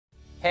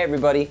Hey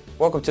everybody,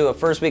 welcome to the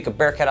first week of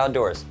BEARCAT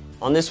Outdoors.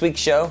 On this week's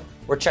show,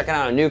 we're checking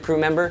out a new crew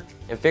member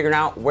and figuring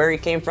out where he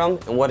came from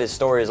and what his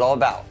story is all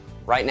about.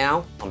 Right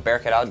now on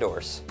BEARCAT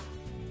Outdoors.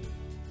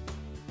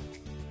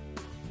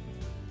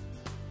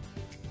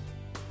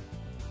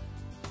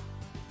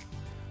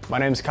 My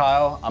name's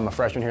Kyle. I'm a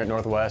freshman here at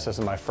Northwest. This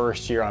is my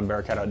first year on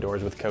BEARCAT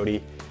Outdoors with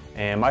Cody.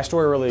 And my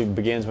story really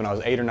begins when I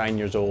was 8 or 9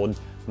 years old.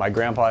 My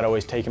grandpa had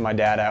always taken my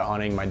dad out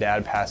hunting. My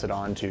dad passed it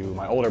on to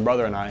my older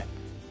brother and I.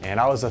 And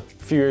I was a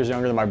few years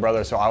younger than my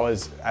brother, so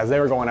as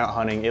they were going out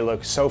hunting, it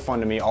looked so fun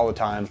to me all the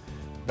time.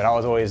 But I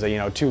was always,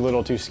 too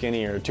little, too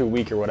skinny, or too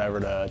weak or whatever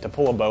to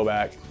pull a bow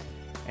back.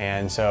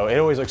 And so it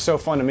always looked so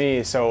fun to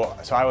me, so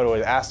I would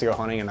always ask to go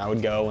hunting, and I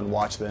would go and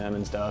watch them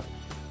and stuff.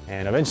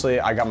 And eventually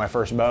I got my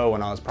first bow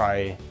when I was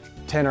probably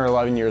 10 or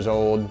 11 years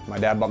old. My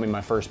dad bought me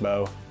my first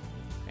bow.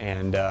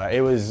 And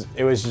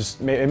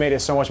it made it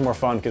so much more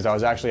fun because I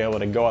was actually able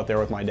to go out there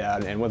with my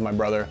dad and with my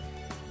brother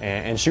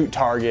and shoot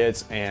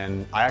targets.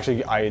 And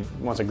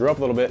once I grew up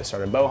a little bit,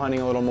 started bow hunting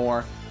a little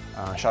more,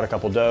 shot a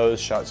couple does,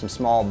 shot some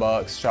small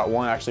bucks, shot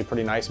one actually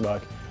pretty nice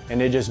buck,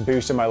 and it just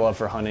boosted my love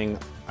for hunting,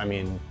 I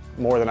mean,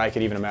 more than I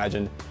could even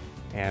imagine.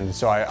 And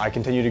so I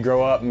continued to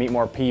grow up, meet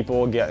more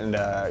people, get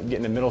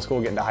into middle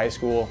school, get into high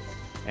school,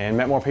 and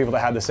met more people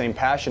that had the same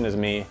passion as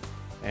me.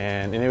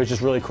 And it was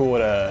just really cool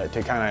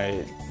to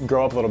kind of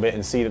grow up a little bit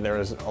and see that there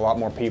was a lot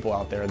more people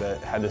out there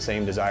that had the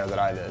same desire that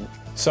I did.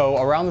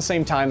 So around the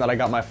same time that I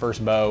got my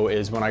first bow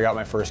is when I got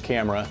my first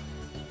camera,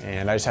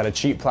 and I just had a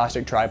cheap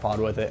plastic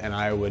tripod with it, and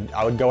I would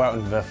go out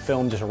and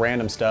film just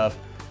random stuff.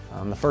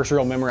 The first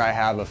real memory I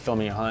have of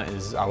filming a hunt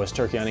is I was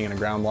turkey hunting in a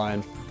ground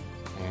blind,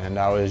 and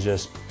I was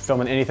just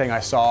filming anything I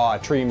saw, a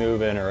tree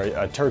moving or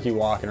a turkey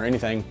walking or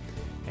anything,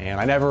 and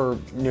I never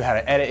knew how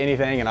to edit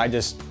anything, and I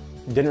just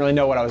didn't really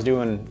know what I was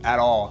doing at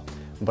all.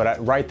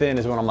 But right then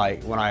is when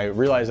when I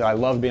realized that I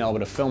loved being able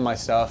to film my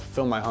stuff,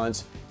 film my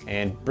hunts,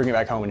 and bring it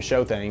back home and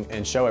show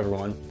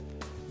everyone.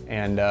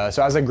 And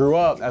so as I grew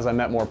up, as I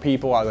met more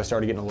people, as I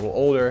started getting a little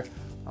older,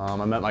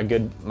 I met my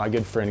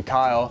good friend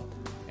Kyle,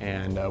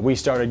 and we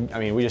just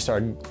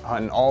started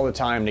hunting all the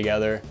time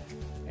together.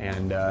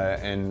 And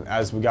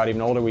as we got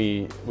even older,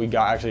 we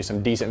got actually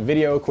some decent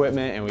video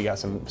equipment, and we got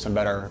some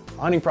better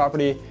hunting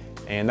property.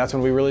 And that's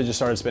when we really just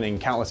started spending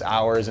countless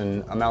hours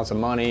and amounts of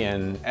money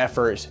and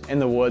effort in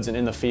the woods and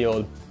in the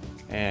field,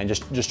 and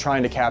just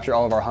trying to capture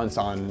all of our hunts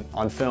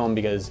on film,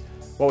 because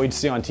what we'd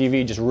see on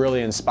TV just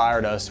really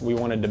inspired us. We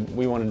wanted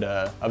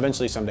to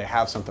eventually someday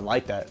have something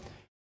like that.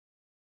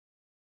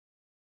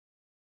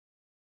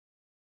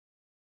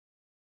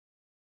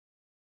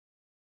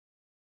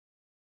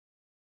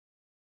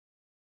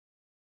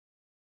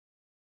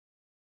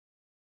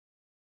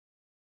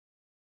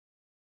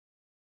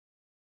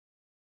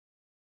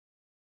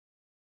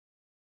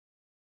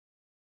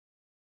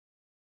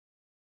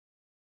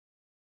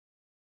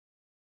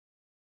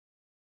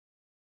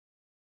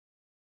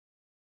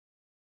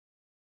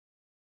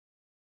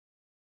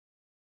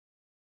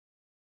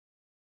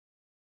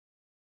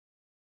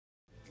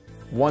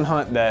 One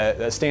hunt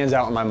that stands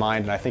out in my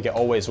mind, and I think it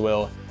always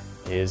will,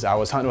 is I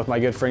was hunting with my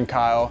good friend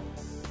Kyle,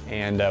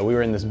 and we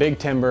were in this big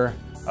timber,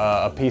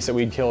 a piece that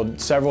we'd killed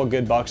several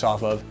good bucks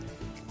off of,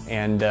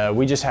 and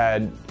we just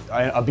had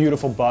a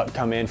beautiful buck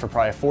come in for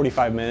probably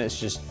 45 minutes,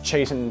 just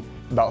chasing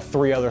about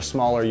 3 other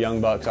smaller young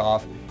bucks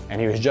off,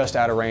 and he was just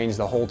out of range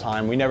the whole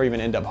time. We never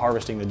even ended up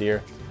harvesting the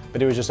deer,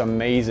 but it was just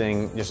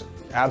amazing, just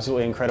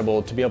absolutely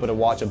incredible to be able to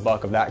watch a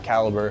buck of that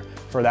caliber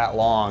for that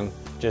long,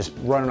 just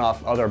running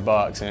off other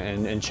bucks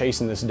and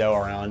chasing this doe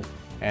around.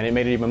 And it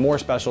made it even more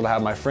special to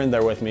have my friend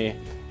there with me,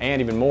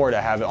 and even more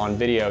to have it on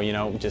video,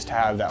 just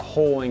have that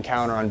whole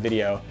encounter on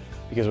video,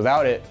 because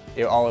without it,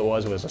 all it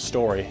was a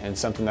story, and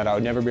something that I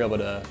would never be able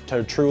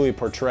to truly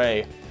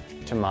portray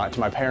to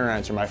my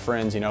parents or my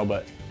friends,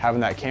 but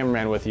having that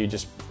cameraman with you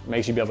just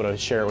makes you be able to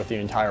share it with the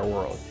entire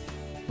world.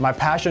 My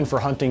passion for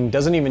hunting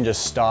doesn't even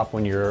just stop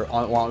when you're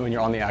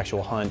on the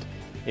actual hunt.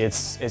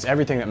 It's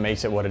everything that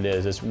makes it what it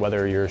is. It's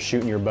whether you're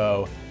shooting your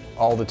bow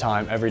all the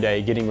time, every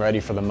day, getting ready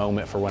for the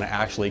moment for when it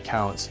actually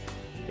counts.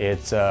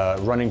 It's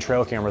running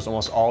trail cameras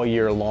almost all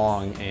year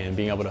long and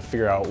being able to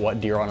figure out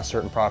what deer are on a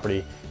certain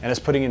property. And it's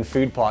putting in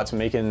food plots,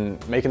 making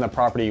the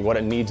property what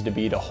it needs to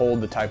be to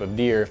hold the type of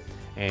deer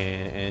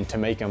and to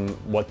make them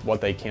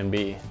what they can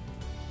be.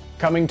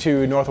 Coming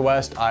to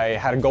Northwest, I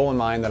had a goal in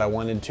mind that I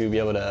wanted to be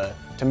able to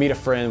meet a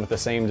friend with the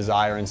same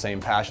desire and same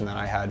passion that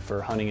I had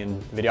for hunting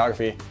and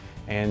videography.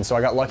 And so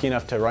I got lucky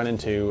enough to run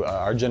into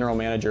our general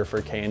manager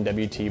for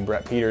KNWT,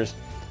 Brett Peters.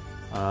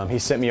 He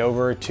sent me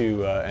over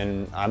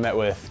and I met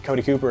with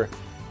Cody Cooper,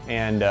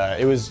 and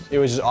it was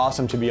just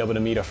awesome to be able to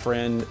meet a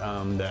friend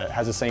that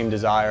has the same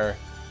desire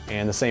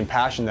and the same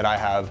passion that I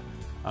have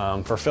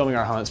for filming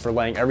our hunts, for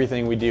laying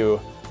everything we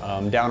do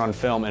down on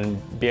film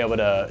and be able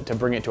to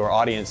bring it to our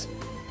audience.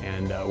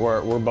 And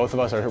we're both of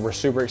us we're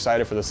super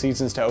excited for the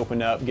seasons to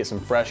open up, get some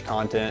fresh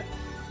content,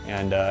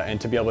 and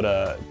to be able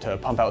to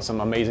pump out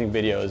some amazing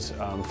videos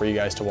for you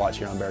guys to watch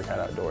here on BEARCAT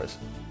Outdoors.